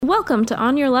welcome to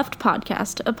On Your Left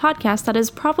podcast, a podcast that is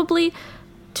probably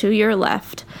to your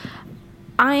left.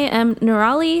 I am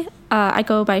Nirali. I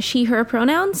go by she, her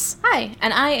pronouns. Hi,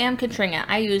 and I am Katrina.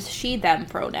 I use she, them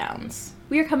pronouns.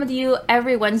 We are coming to you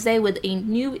every Wednesday with a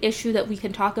new issue that we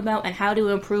can talk about and how to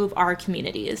improve our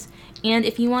communities. And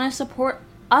if you want to support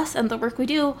us and the work we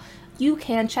do, you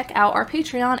can check out our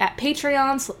Patreon at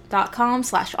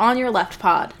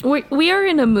patreon.com/onyourleftpod. We are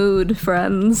in a mood,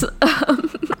 friends.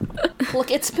 Look,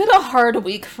 it's been a hard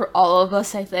week for all of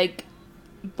us, I think.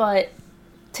 But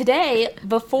today,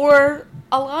 before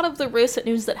a lot of the recent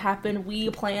news that happened, we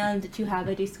planned to have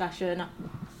a discussion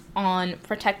on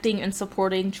protecting and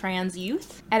supporting trans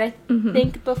youth. And I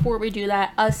think before we do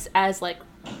that, us as,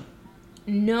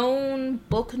 known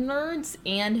book nerds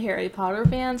and Harry Potter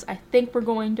fans, I think we're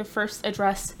going to first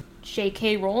address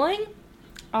J.K. Rowling,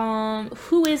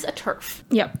 who is a TERF.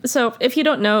 Yep. So if you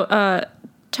don't know,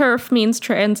 TERF means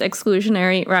trans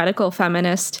exclusionary radical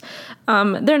feminist.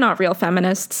 They're not real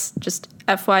feminists, just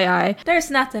FYI.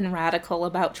 There's nothing radical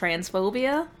about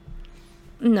transphobia.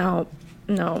 No.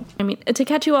 I mean, to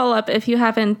catch you all up, if you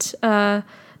haven't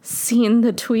seen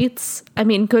the tweets, I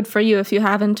mean, good for you if you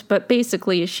haven't, but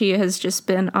basically she has just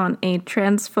been on a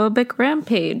transphobic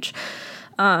rampage.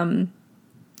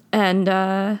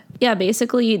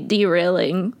 Basically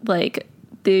derailing,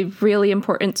 the really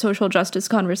important social justice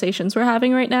conversations we're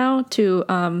having right now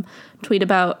to tweet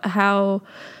about how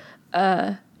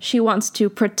she wants to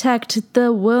protect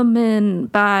the woman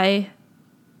by,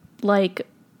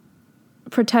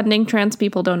 pretending trans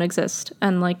people don't exist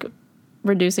and,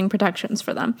 reducing protections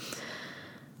for them.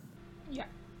 Yeah.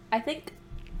 I think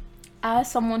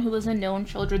as someone who is a known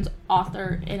children's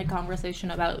author in a conversation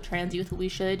about trans youth, we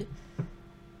should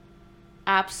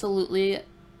absolutely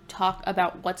talk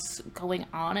about what's going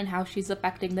on and how she's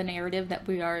affecting the narrative that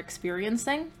we are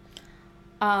experiencing.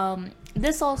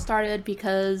 This all started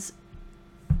because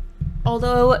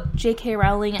although J.K.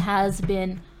 Rowling has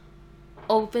been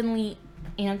openly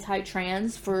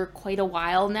anti-trans for quite a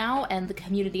while now, and the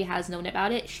community has known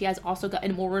about it, she has also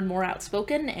gotten more and more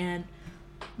outspoken and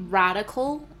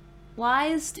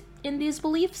radicalized in these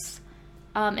beliefs.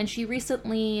 And she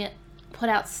recently put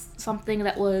out something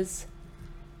that was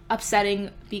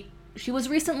upsetting. She was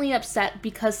recently upset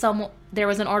because there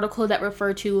was an article that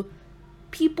referred to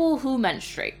people who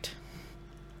menstruate,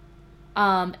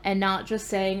 and not just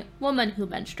saying women who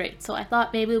menstruate. So I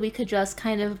thought maybe we could just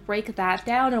kind of break that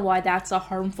down and why that's a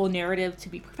harmful narrative to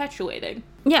be perpetuating.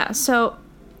 Yeah, so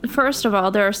first of all,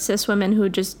 there are cis women who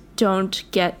just don't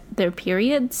get their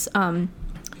periods.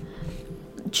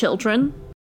 Children,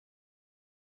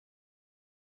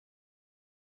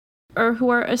 or who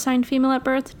are assigned female at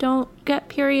birth, don't get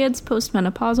periods.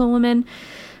 Postmenopausal women,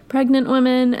 pregnant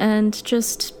women, and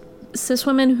just cis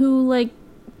women who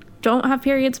don't have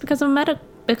periods because of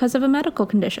a medical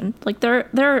condition. There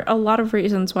are a lot of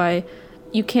reasons why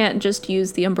you can't just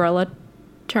use the umbrella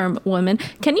term women.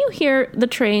 Can you hear the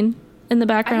train in the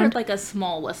background? I heard a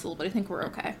small whistle, but I think we're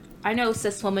okay. I know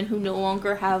cis women who no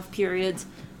longer have periods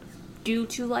due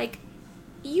to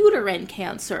uterine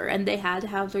cancer, and they had to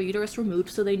have their uterus removed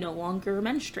so they no longer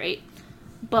menstruate.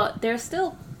 But they're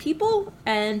still people,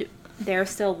 and they're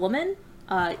still women,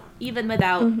 even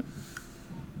without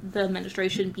the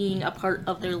menstruation being a part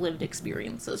of their lived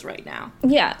experiences right now.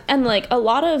 Yeah, and a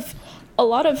lot of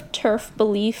TERF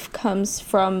belief comes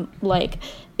from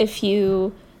if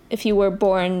you were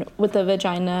born with a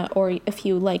vagina, or if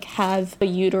you have a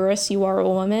uterus, you are a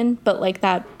woman, but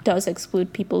that does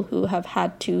exclude people who have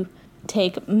had to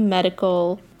take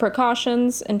medical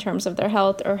precautions in terms of their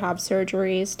health or have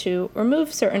surgeries to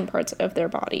remove certain parts of their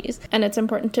bodies. And it's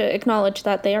important to acknowledge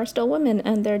that they are still women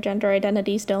and their gender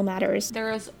identity still matters.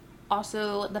 There is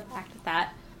also the fact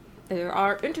that there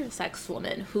are intersex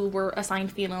women who were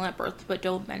assigned female at birth but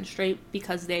don't menstruate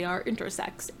because they are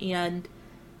intersex. And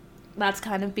that's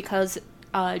kind of because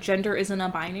gender isn't a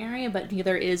binary, but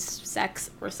neither is sex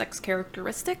or sex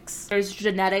characteristics. There's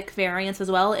genetic variance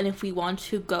as well, and if we want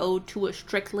to go to a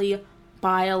strictly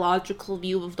biological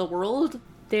view of the world,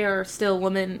 there are still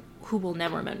women who will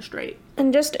never menstruate.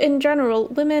 And just in general,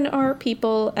 women are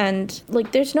people, and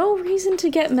there's no reason to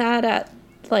get mad at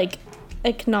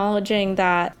acknowledging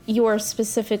that you're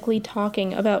specifically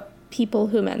talking about people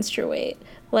who menstruate.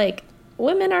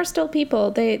 Women are still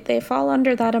people. They fall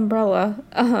under that umbrella.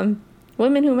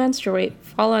 Women who menstruate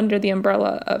fall under the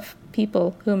umbrella of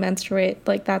people who menstruate.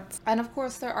 That's... And of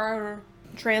course there are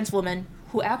trans women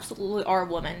who absolutely are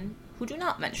women who do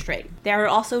not menstruate. There are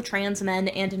also trans men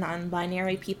and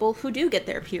non-binary people who do get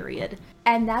their period.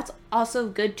 And that's also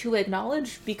good to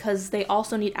acknowledge because they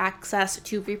also need access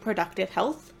to reproductive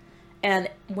health And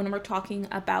when we're talking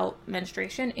about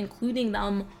menstruation, including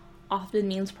them often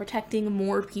means protecting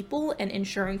more people and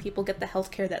ensuring people get the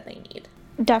healthcare that they need.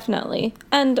 Definitely.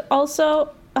 And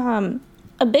also,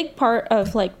 a big part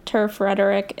of, like, TERF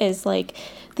rhetoric is, like,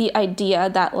 the idea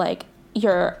that, like,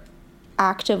 you're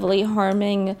actively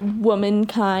harming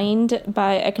womankind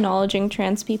by acknowledging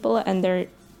trans people and their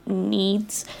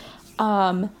needs.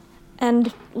 And,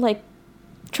 like,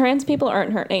 trans people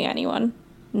aren't hurting anyone.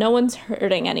 No one's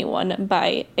hurting anyone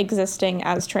by existing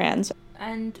as trans.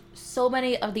 And so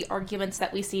many of the arguments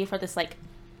that we see for this, like,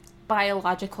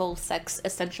 biological sex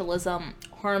essentialism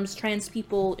harms trans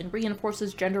people and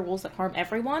reinforces gender roles that harm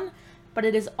everyone, but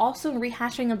it is also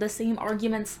rehashing of the same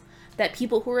arguments that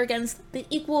people who are against the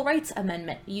Equal Rights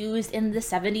Amendment used in the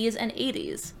 70s and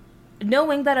 80s.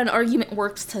 Knowing that an argument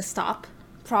works to stop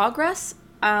progress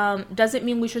doesn't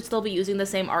mean we should still be using the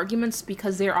same arguments,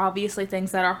 because they're obviously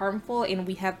things that are harmful and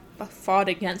we have fought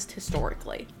against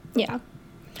historically. Yeah.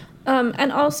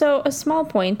 And also, a small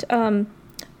point,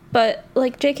 but,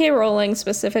 like, J.K. Rowling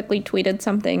specifically tweeted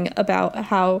something about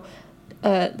how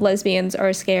lesbians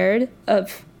are scared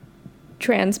of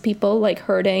trans people, like,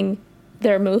 hurting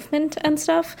their movement and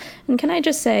stuff. And can I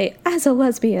just say, as a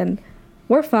lesbian,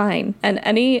 we're fine. And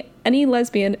any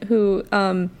lesbian who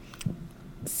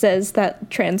says that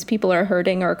trans people are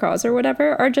hurting our cause or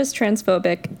whatever are just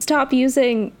transphobic. Stop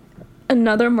using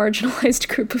another marginalized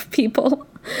group of people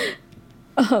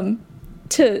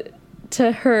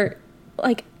to hurt.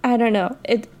 Like, I don't know.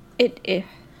 It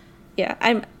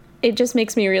just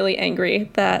makes me really angry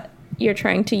that you're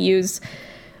trying to use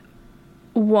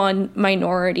one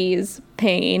minority's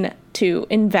pain to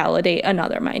invalidate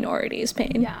another minority's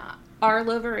pain. Yeah. Our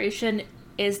liberation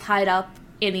is tied up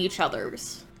in each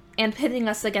other's. And pitting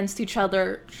us against each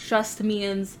other just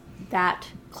means that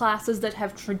classes that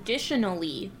have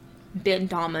traditionally been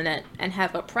dominant and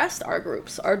have oppressed our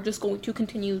groups are just going to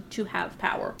continue to have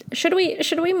power. Should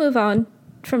we move on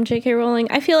from J.K. Rowling?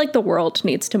 I feel like the world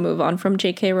needs to move on from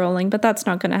J.K. Rowling, but that's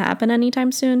not going to happen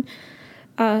anytime soon.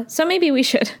 So maybe we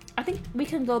should. I think we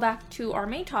can go back to our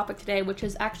main topic today, which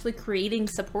is actually creating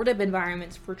supportive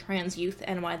environments for trans youth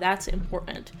and why that's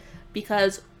important.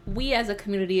 Because we as a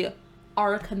community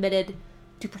are committed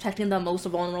to protecting the most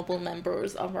vulnerable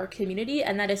members of our community,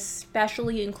 and that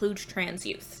especially includes trans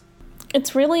youth.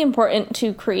 It's really important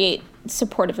to create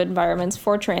supportive environments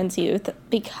for trans youth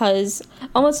because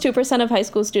almost 2% of high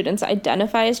school students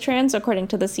identify as trans, according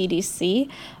to the CDC.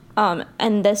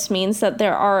 And this means that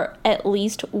there are at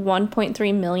least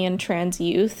 1.3 million trans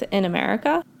youth in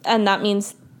America. And that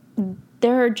means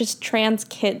there are just trans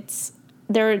kids.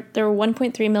 There are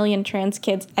 1.3 million trans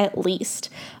kids at least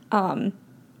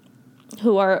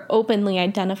who are openly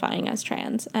identifying as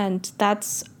trans. And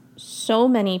that's so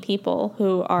many people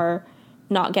who are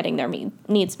not getting their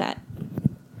needs met.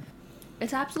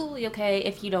 It's absolutely okay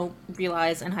if you don't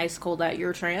realize in high school that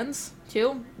you're trans,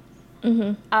 too.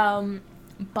 Mm-hmm.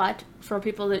 But for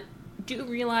people that do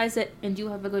realize it and do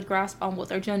have a good grasp on what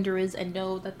their gender is and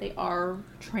know that they are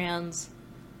trans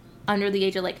under the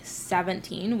age of, like,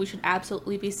 17, we should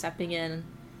absolutely be stepping in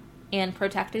and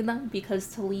protecting them, because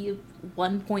to leave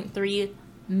 1.3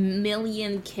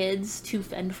 million kids to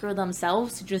fend for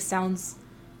themselves just sounds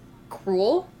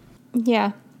cruel.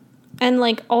 Yeah. And,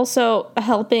 like, also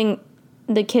helping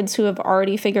the kids who have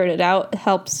already figured it out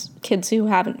helps kids who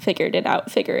haven't figured it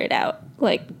out figure it out.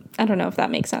 Like, I don't know if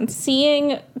that makes sense.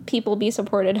 Seeing people be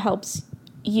supported helps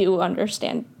you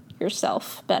understand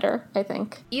yourself better, I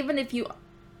think. Even if you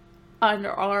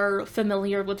are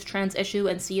familiar with trans issue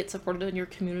and see it supported in your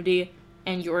community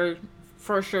and you're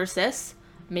for sure cis,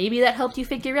 maybe that helped you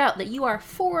figure out that you are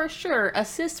for sure a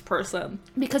cis person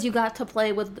because you got to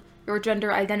play with your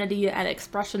gender identity and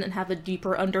expression and have a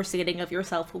deeper understanding of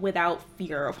yourself without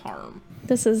fear of harm.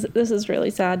 This is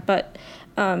really sad, but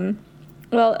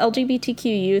LGBTQ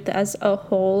youth as a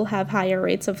whole have higher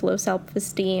rates of low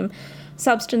self-esteem,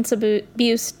 substance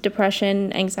abuse,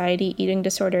 depression, anxiety, eating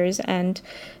disorders, and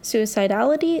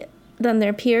suicidality than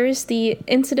their peers. The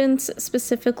incidence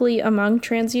specifically among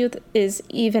trans youth is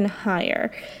even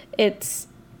higher. It's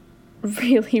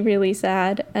really, really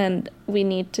sad, and we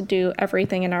need to do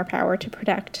everything in our power to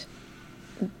protect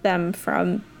them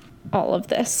from all of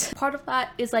this. Part of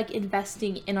that is, like,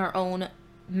 investing in our own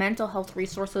mental health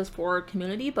resources for our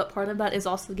community, but part of that is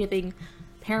also giving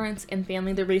parents and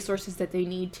family the resources that they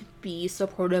need to be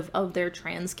supportive of their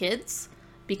trans kids,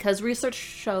 because research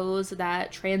shows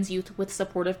that trans youth with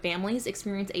supportive families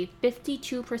experience a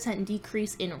 52%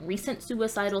 decrease in recent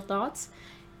suicidal thoughts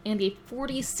and a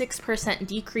 46%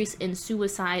 decrease in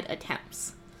suicide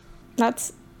attempts.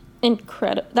 That's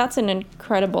incredible. That's an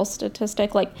incredible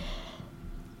statistic. Like,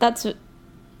 that's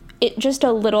it. Just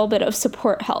a little bit of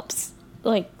support helps,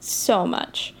 like, so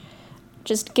much.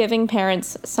 Just giving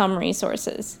parents some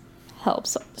resources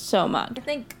helps so much. I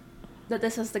think that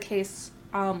this is the case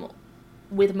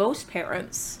with most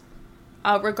parents,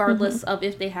 regardless of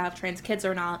if they have trans kids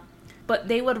or not. But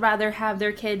they would rather have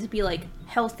their kids be, like,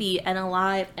 healthy and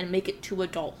alive and make it to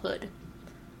adulthood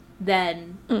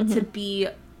than to be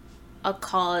a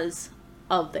cause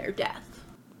of their death.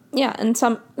 Yeah, and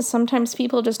sometimes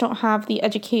people just don't have the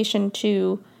education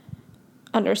to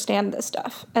understand this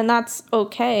stuff. And that's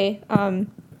okay.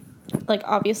 Like,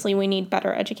 obviously we need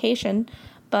better education,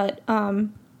 but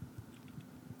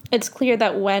it's clear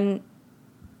that when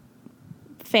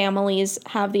families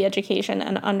have the education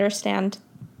and understand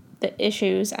the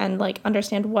issues and, like,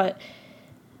 understand what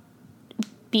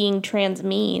being trans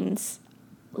means,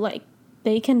 like,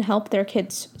 they can help their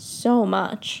kids so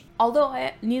much.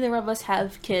 Although neither of us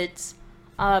have kids,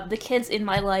 the kids in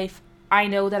my life, I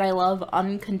know that I love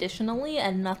unconditionally,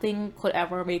 and nothing could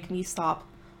ever make me stop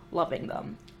loving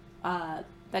them.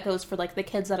 That goes for, like, the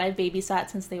kids that I've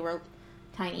babysat since they were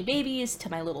tiny babies,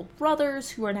 to my little brothers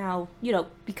who are now, you know,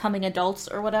 becoming adults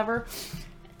or whatever,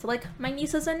 to, like, my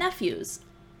nieces and nephews.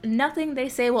 Nothing they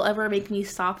say will ever make me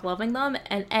stop loving them,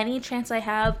 and any chance I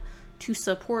have to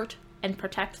support and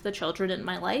protect the children in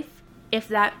my life, if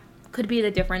that could be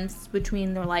the difference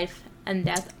between their life and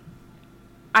death,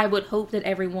 I would hope that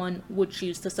everyone would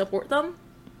choose to support them.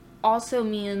 Also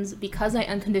means, because I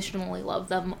unconditionally love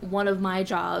them, one of my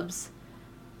jobs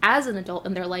as an adult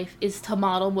in their life is to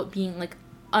model what being, like,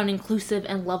 an inclusive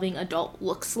and loving adult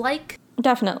looks like.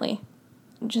 Definitely.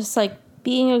 Just, like,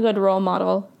 being a good role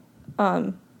model,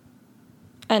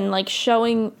 and, like,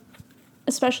 showing,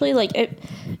 especially, like,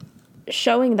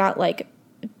 showing that, like,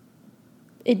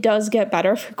 it does get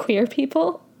better for queer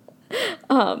people.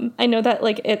 I know that,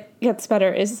 like, it gets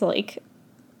better is, like,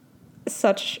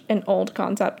 such an old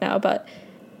concept now, but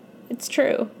it's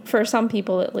true. For some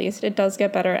people, at least, it does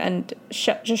get better, and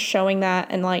just showing that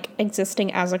and, like,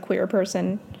 existing as a queer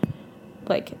person,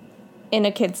 like, in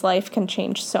a kid's life can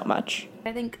change so much.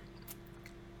 I think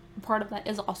part of that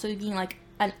is also being, like,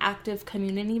 an active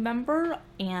community member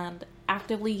and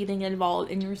actively getting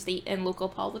involved in your state and local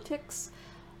politics.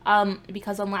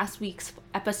 Because on last week's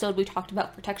episode, we talked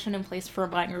about protection in place for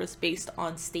minors based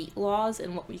on state laws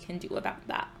and what we can do about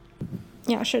that.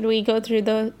 Yeah, should we go through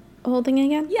the whole thing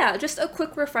again? Yeah, just a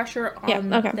quick refresher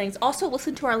on things. Also,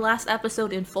 listen to our last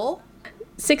episode in full.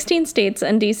 16 states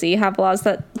and DC have laws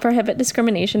that prohibit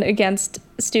discrimination against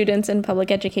students in public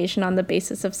education on the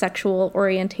basis of sexual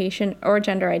orientation or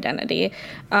gender identity.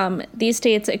 These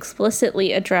states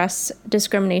explicitly address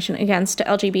discrimination against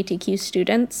LGBTQ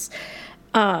students.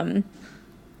 And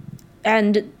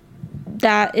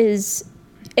that is,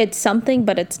 it's something,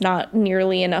 but it's not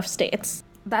nearly enough states.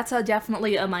 That's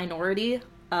definitely a minority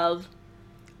of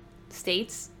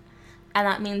states, and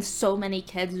that means so many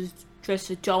kids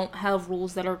just don't have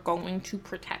rules that are going to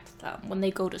protect them when they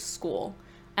go to school,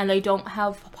 and they don't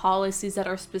have policies that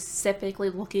are specifically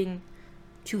looking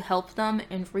to help them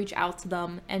and reach out to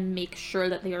them and make sure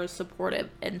that they are supportive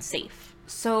and safe.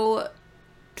 So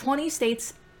 20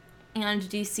 states and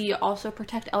DC also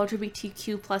protect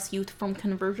LGBTQ plus youth from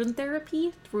conversion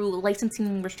therapy through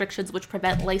licensing restrictions which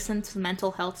prevent licensed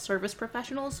mental health service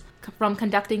professionals from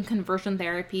conducting conversion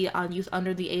therapy on youth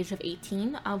under the age of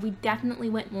 18. We definitely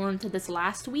went more into this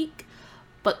last week,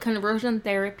 but conversion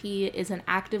therapy is an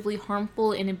actively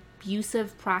harmful and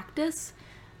abusive practice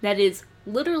that is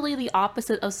literally the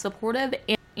opposite of supportive,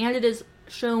 and it is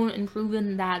shown and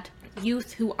proven that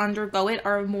youth who undergo it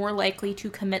are more likely to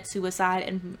commit suicide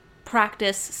and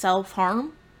practice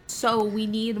self-harm. So we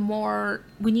need more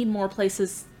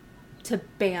places to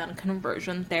ban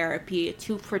conversion therapy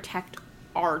to protect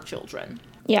our children.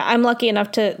 Yeah, I'm lucky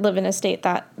enough to live in a state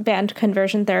that banned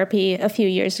conversion therapy a few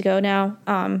years ago now.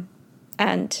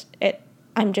 And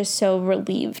I'm just so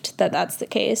relieved that that's the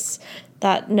case,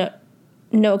 that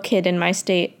no kid in my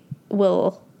state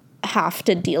will have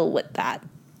to deal with that.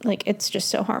 Like, it's just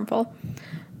so harmful.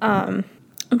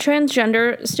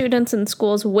 Transgender students in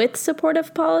schools with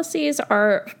supportive policies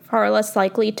are far less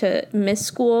likely to miss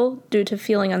school due to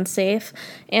feeling unsafe,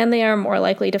 and they are more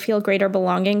likely to feel greater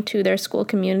belonging to their school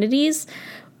communities.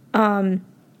 And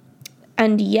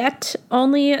yet,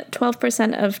 only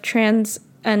 12% of trans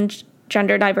and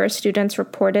gender diverse students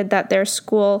reported that their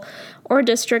school or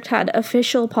district had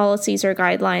official policies or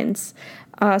guidelines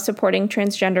supporting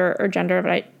transgender or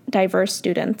gender diverse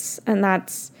students, and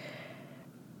that's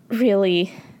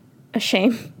really a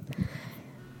shame.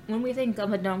 When we think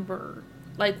of a number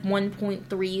like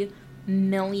 1.3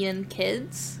 million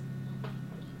kids,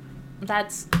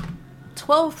 that's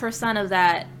 12% of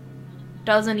that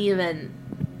doesn't even,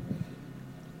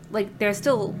 like, there's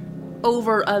still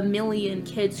over 1 million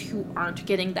kids who aren't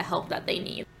getting the help that they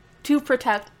need. To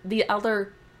protect the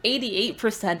other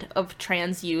 88% of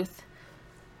trans youth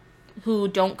who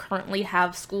don't currently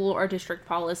have school or district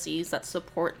policies that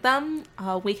support them,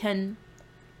 we can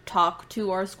talk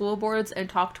to our school boards and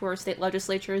talk to our state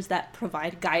legislatures that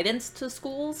provide guidance to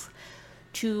schools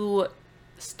to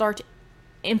start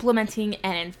implementing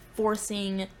and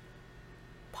enforcing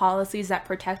policies that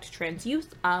protect trans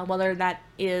youth, whether that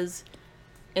is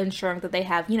ensuring that they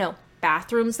have,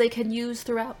 bathrooms they can use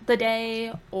throughout the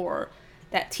day, or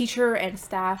that teacher and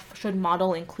staff should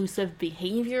model inclusive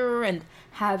behavior and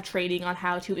have training on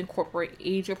how to incorporate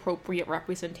age-appropriate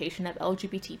representation of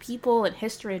LGBT people and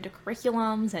history into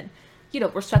curriculums, and,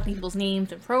 respecting people's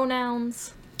names and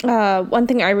pronouns. One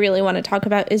thing I really want to talk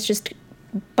about is just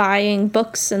buying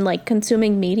books and, like,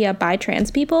 consuming media by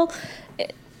trans people.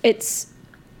 It's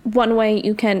one way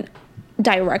you can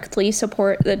directly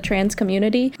support the trans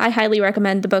community. I highly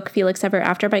recommend the book Felix Ever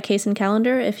After by Case and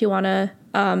Callender if you want to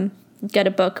get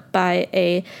a book by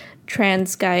a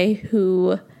trans guy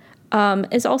who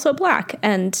is also Black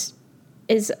and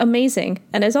is amazing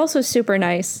and is also super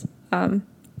nice.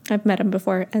 I've met him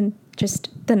before and just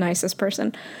the nicest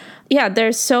person. Yeah,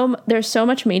 there's so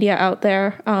much media out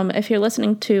there. If you're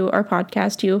listening to our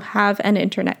podcast, you have an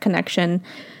internet connection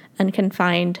and can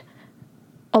find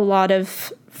a lot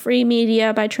of free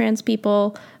media by trans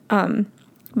people,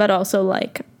 but also,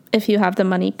 like, if you have the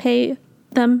money, pay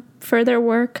them for their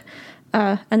work,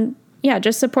 and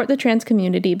just support the trans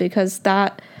community, because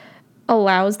that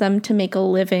allows them to make a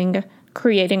living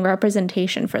creating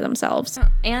representation for themselves.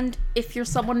 And if you're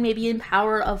someone maybe in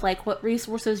power of, like, what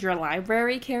resources your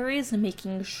library carries, and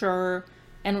making sure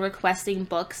and requesting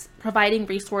books, providing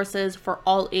resources for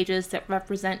all ages that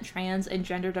represent trans and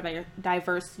gender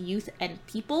diverse youth and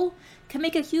people can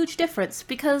make a huge difference,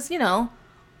 because,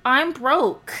 I'm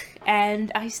broke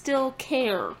and I still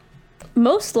care.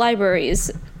 Most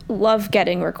libraries love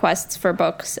getting requests for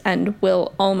books and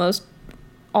will almost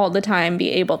all the time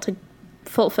be able to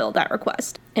fulfill that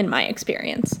request, in my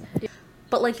experience.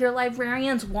 But, like, your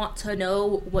librarians want to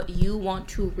know what you want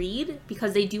to read,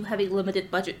 because they do have a limited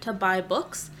budget to buy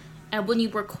books. And when you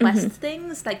request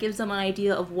things, that gives them an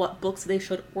idea of what books they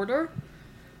should order.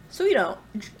 So,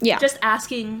 just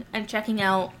asking and checking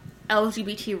out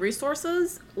LGBT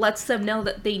resources lets them know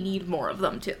that they need more of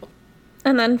them, too.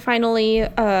 And then finally,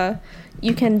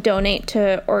 you can donate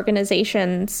to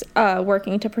organizations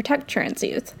working to protect trans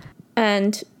youth,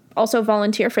 and also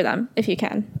volunteer for them if you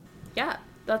can. Yeah.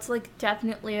 That's, like,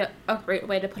 definitely a great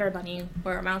way to put our money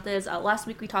where our mouth is. Last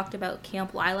week we talked about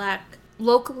Camp Lilac.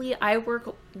 Locally, I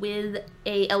work with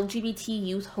a LGBT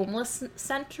youth homeless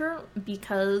center,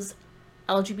 because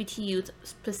LGBT youth,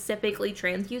 specifically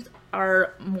trans youth,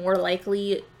 are more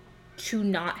likely to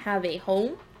not have a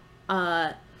home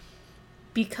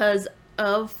because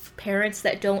of parents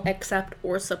that don't accept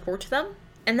or support them.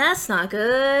 And that's not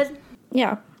good.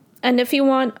 Yeah. And if you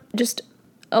want just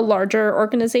a larger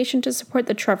organization to support,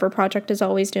 the Trevor Project is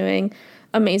always doing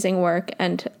amazing work,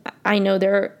 and I know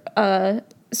they're a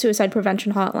suicide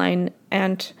prevention hotline,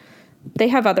 and they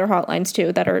have other hotlines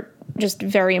too that are just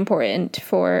very important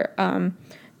for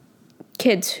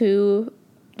kids who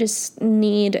just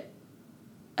need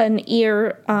an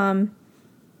ear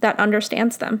that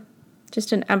understands them,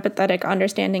 just an empathetic,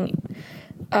 understanding,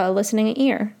 listening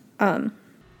ear. And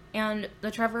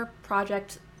the Trevor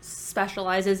Project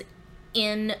specializes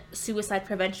in suicide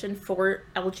prevention for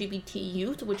LGBT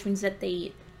youth, which means that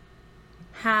they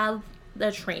have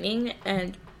the training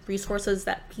and resources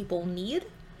that people need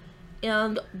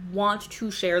and want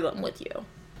to share them with you.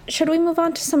 Should we move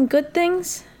on to some good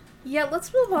things? Yeah,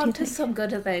 let's move on to some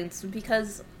good things,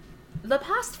 because the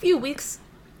past few weeks,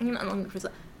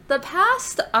 the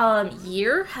past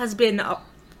year has been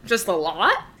just a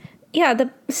lot. Yeah,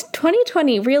 the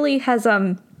 2020 really has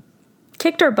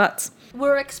kicked our butts.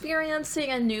 We're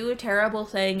experiencing a new terrible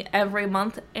thing every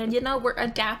month, and we're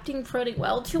adapting pretty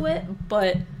well to it,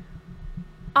 but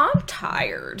I'm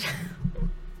tired.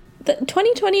 The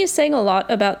 2020 is saying a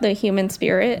lot about the human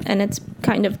spirit, and it's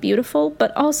kind of beautiful,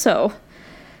 but also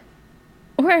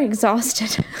we're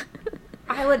exhausted.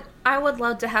 I would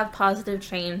love to have positive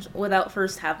change without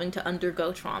first having to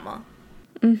undergo trauma.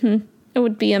 It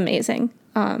would be amazing.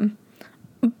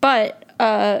 But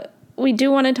we do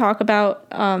want to talk about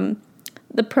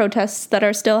the protests that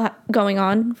are still going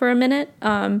on for a minute.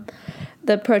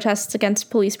 The protests against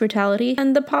police brutality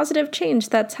and the positive change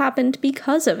that's happened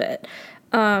because of it.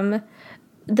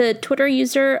 The Twitter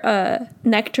user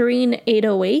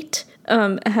Nectarine808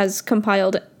 has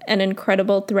compiled an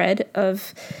incredible thread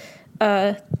of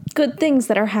good things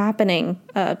that are happening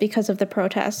because of the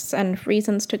protests and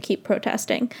reasons to keep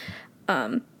protesting.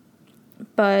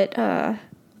 But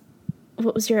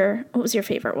what was your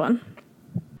favorite one?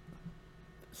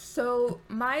 So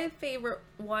my favorite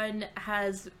one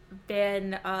has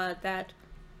been that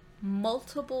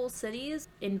multiple cities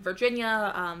in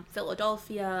Virginia,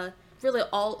 Philadelphia, really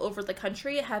all over the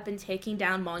country have been taking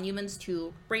down monuments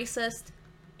to racist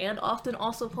and often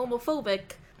also homophobic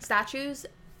statues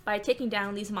by taking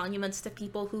down these monuments to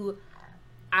people who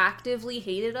actively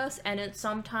hated us, and it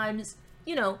sometimes,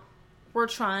 were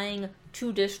trying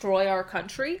to destroy our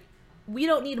country. We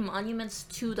don't need monuments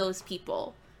to those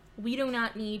people. We do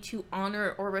not need to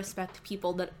honor or respect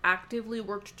people that actively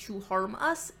worked to harm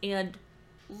us and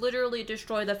literally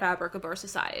destroy the fabric of our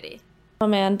society. Oh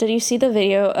man, did you see the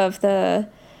video of the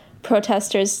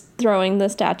protesters throwing the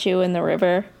statue in the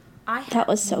river? That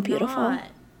was so beautiful.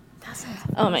 That sounds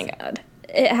amazing. Oh my god.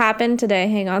 It happened today.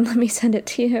 Hang on, let me send it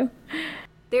to you.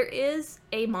 There is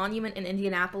a monument in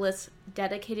Indianapolis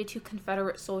dedicated to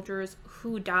Confederate soldiers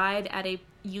who died at a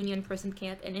Union prison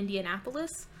camp in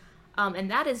Indianapolis.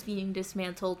 And that is being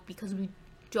dismantled because we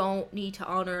don't need to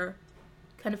honor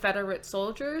Confederate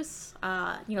soldiers.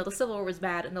 The Civil War was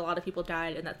bad and a lot of people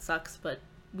died, and that sucks, but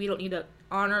we don't need to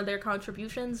honor their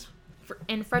contributions.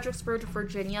 In Fredericksburg,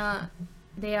 Virginia,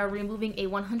 they are removing a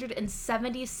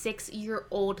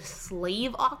 176-year-old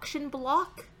slave auction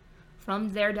block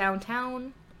from their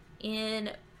downtown.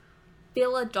 In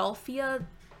Philadelphia,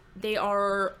 they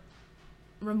are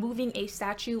removing a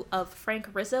statue of Frank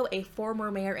Rizzo, a former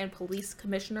mayor and police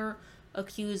commissioner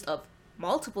accused of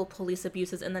multiple police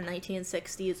abuses in the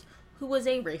 1960s, who was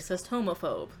a racist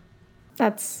homophobe.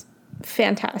 That's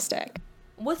fantastic.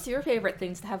 What's your favorite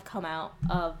things to have come out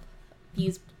of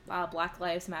these Black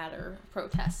Lives Matter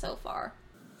protests so far?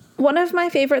 One of my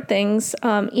favorite things,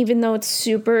 even though it's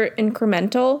super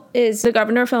incremental, is the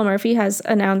Governor Phil Murphy has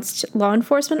announced law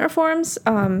enforcement reforms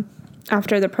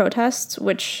after the protests,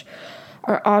 which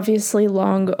are obviously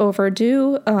long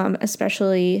overdue,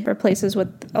 especially for places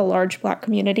with a large Black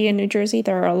community in New Jersey.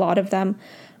 There are a lot of them,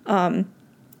 and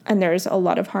there's a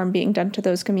lot of harm being done to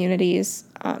those communities.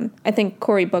 I think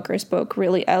Cory Booker spoke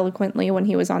really eloquently when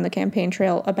he was on the campaign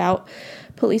trail about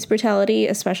police brutality,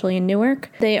 especially in Newark.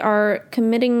 They are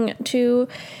committing to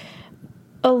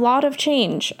a lot of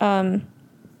change,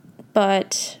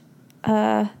 but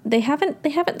they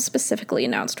haven't specifically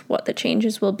announced what the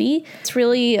changes will be. It's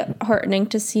really heartening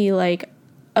to see like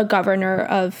a governor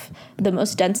of the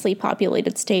most densely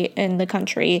populated state in the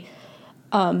country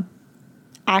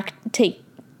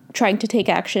trying to take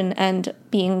action and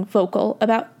being vocal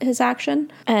about his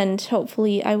action. And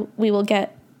hopefully we will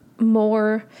get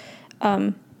more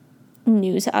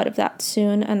news out of that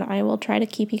soon, and I will try to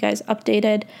keep you guys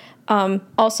updated.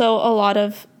 Also,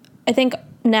 I think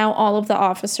now all of the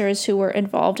officers who were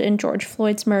involved in George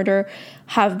Floyd's murder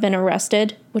have been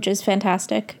arrested, which is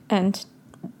fantastic and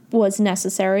was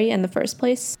necessary in the first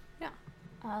place. Yeah.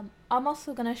 I'm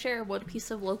also going to share one piece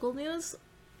of local news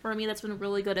for me that's been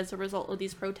really good as a result of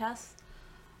these protests.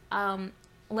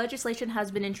 Legislation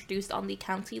has been introduced on the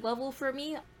county level for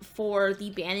me for the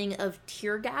banning of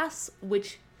tear gas,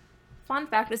 which, fun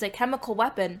fact, is a chemical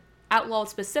weapon outlawed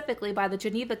specifically by the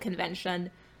Geneva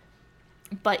Convention,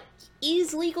 but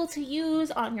is legal to use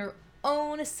on your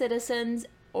own citizens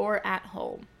or at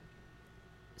home.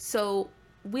 So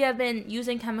we have been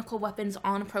using chemical weapons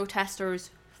on protesters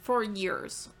for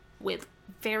years, with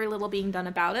very little being done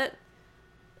about it.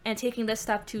 And taking this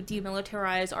step to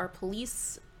demilitarize our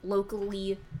police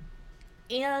locally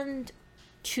and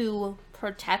to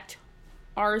protect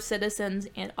our citizens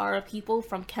and our people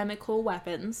from chemical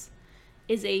weapons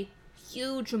is a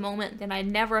huge moment that I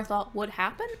never thought would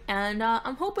happen, and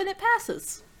I'm hoping it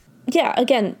passes. Yeah,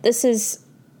 again, this is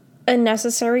a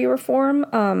necessary reform,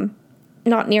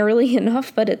 not nearly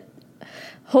enough, but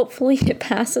hopefully it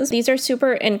passes. These are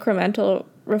super incremental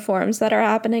reforms that are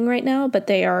happening right now, but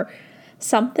they are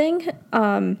something,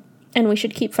 and we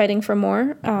should keep fighting for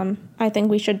more. I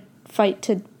think we should fight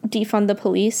to defund the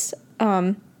police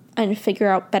and figure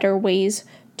out better ways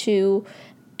to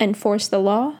enforce the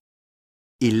law.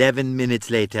 11 minutes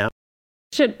later.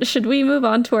 Should we move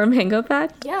on to our mango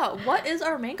fact? Yeah, what is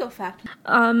our mango fact?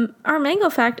 Our mango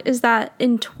fact is that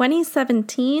in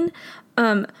 2017,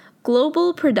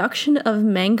 global production of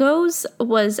mangoes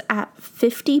was at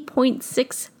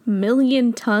 50.6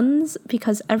 million tons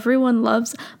because everyone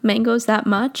loves mangoes that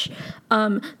much.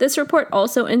 This report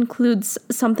also includes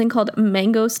something called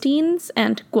mangosteens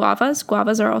and guavas.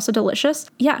 Guavas are also delicious.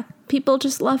 Yeah, people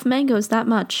just love mangoes that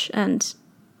much, and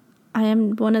I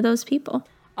am one of those people.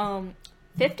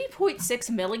 50.6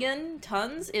 million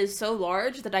tons is so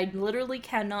large that I literally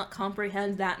cannot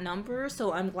comprehend that number,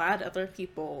 so I'm glad other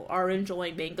people are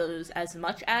enjoying mangoes as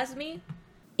much as me.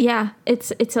 Yeah,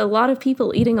 it's a lot of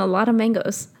people eating a lot of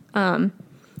mangoes. And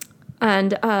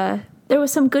there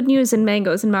was some good news in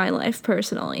mangoes in my life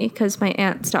personally, because my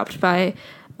aunt stopped by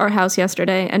our house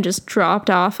yesterday and just dropped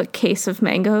off a case of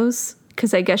mangoes,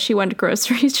 because I guess she went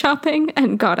grocery shopping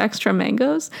and got extra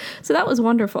mangoes. So that was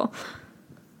wonderful.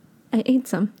 I ate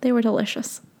some. They were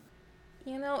delicious.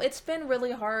 You know, it's been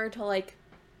really hard to, like,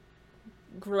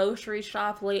 grocery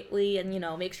shop lately and, you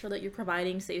know, make sure that you're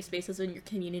providing safe spaces in your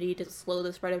community to slow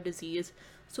the spread of disease.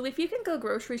 So if you can go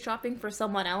grocery shopping for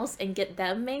someone else and get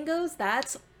them mangoes,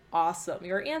 that's awesome.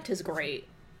 Your aunt is great.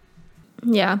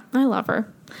 Yeah, I love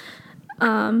her.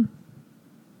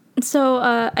 So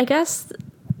I guess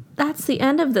that's the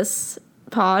end of this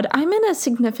pod. I'm in a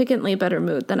significantly better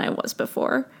mood than I was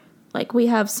before. Like, we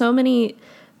have so many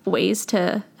ways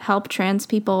to help trans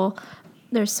people.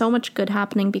 There's so much good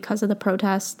happening because of the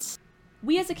protests.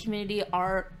 We as a community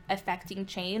are affecting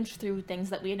change through things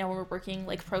that we know are working,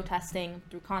 like protesting,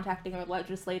 through contacting our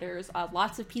legislators.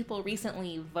 Lots of people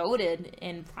recently voted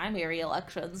in primary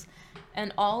elections,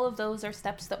 and all of those are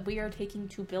steps that we are taking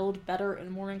to build better and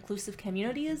more inclusive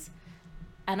communities,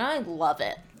 and I love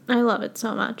it. I love it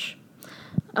so much.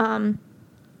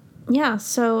 Yeah,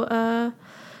 so,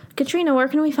 Katrina, where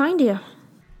can we find you?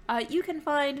 You can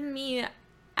find me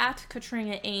at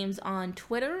Katrina Eames on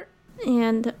Twitter.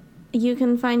 And you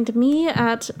can find me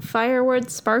at Fireword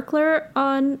Sparkler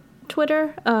on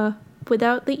Twitter,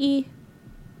 without the E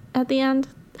at the end.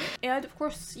 And, of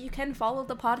course, you can follow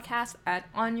the podcast at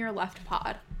On Your Left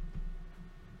Pod.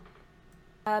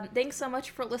 Thanks so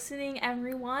much for listening,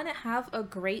 everyone. Have a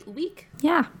great week.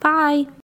 Yeah, bye.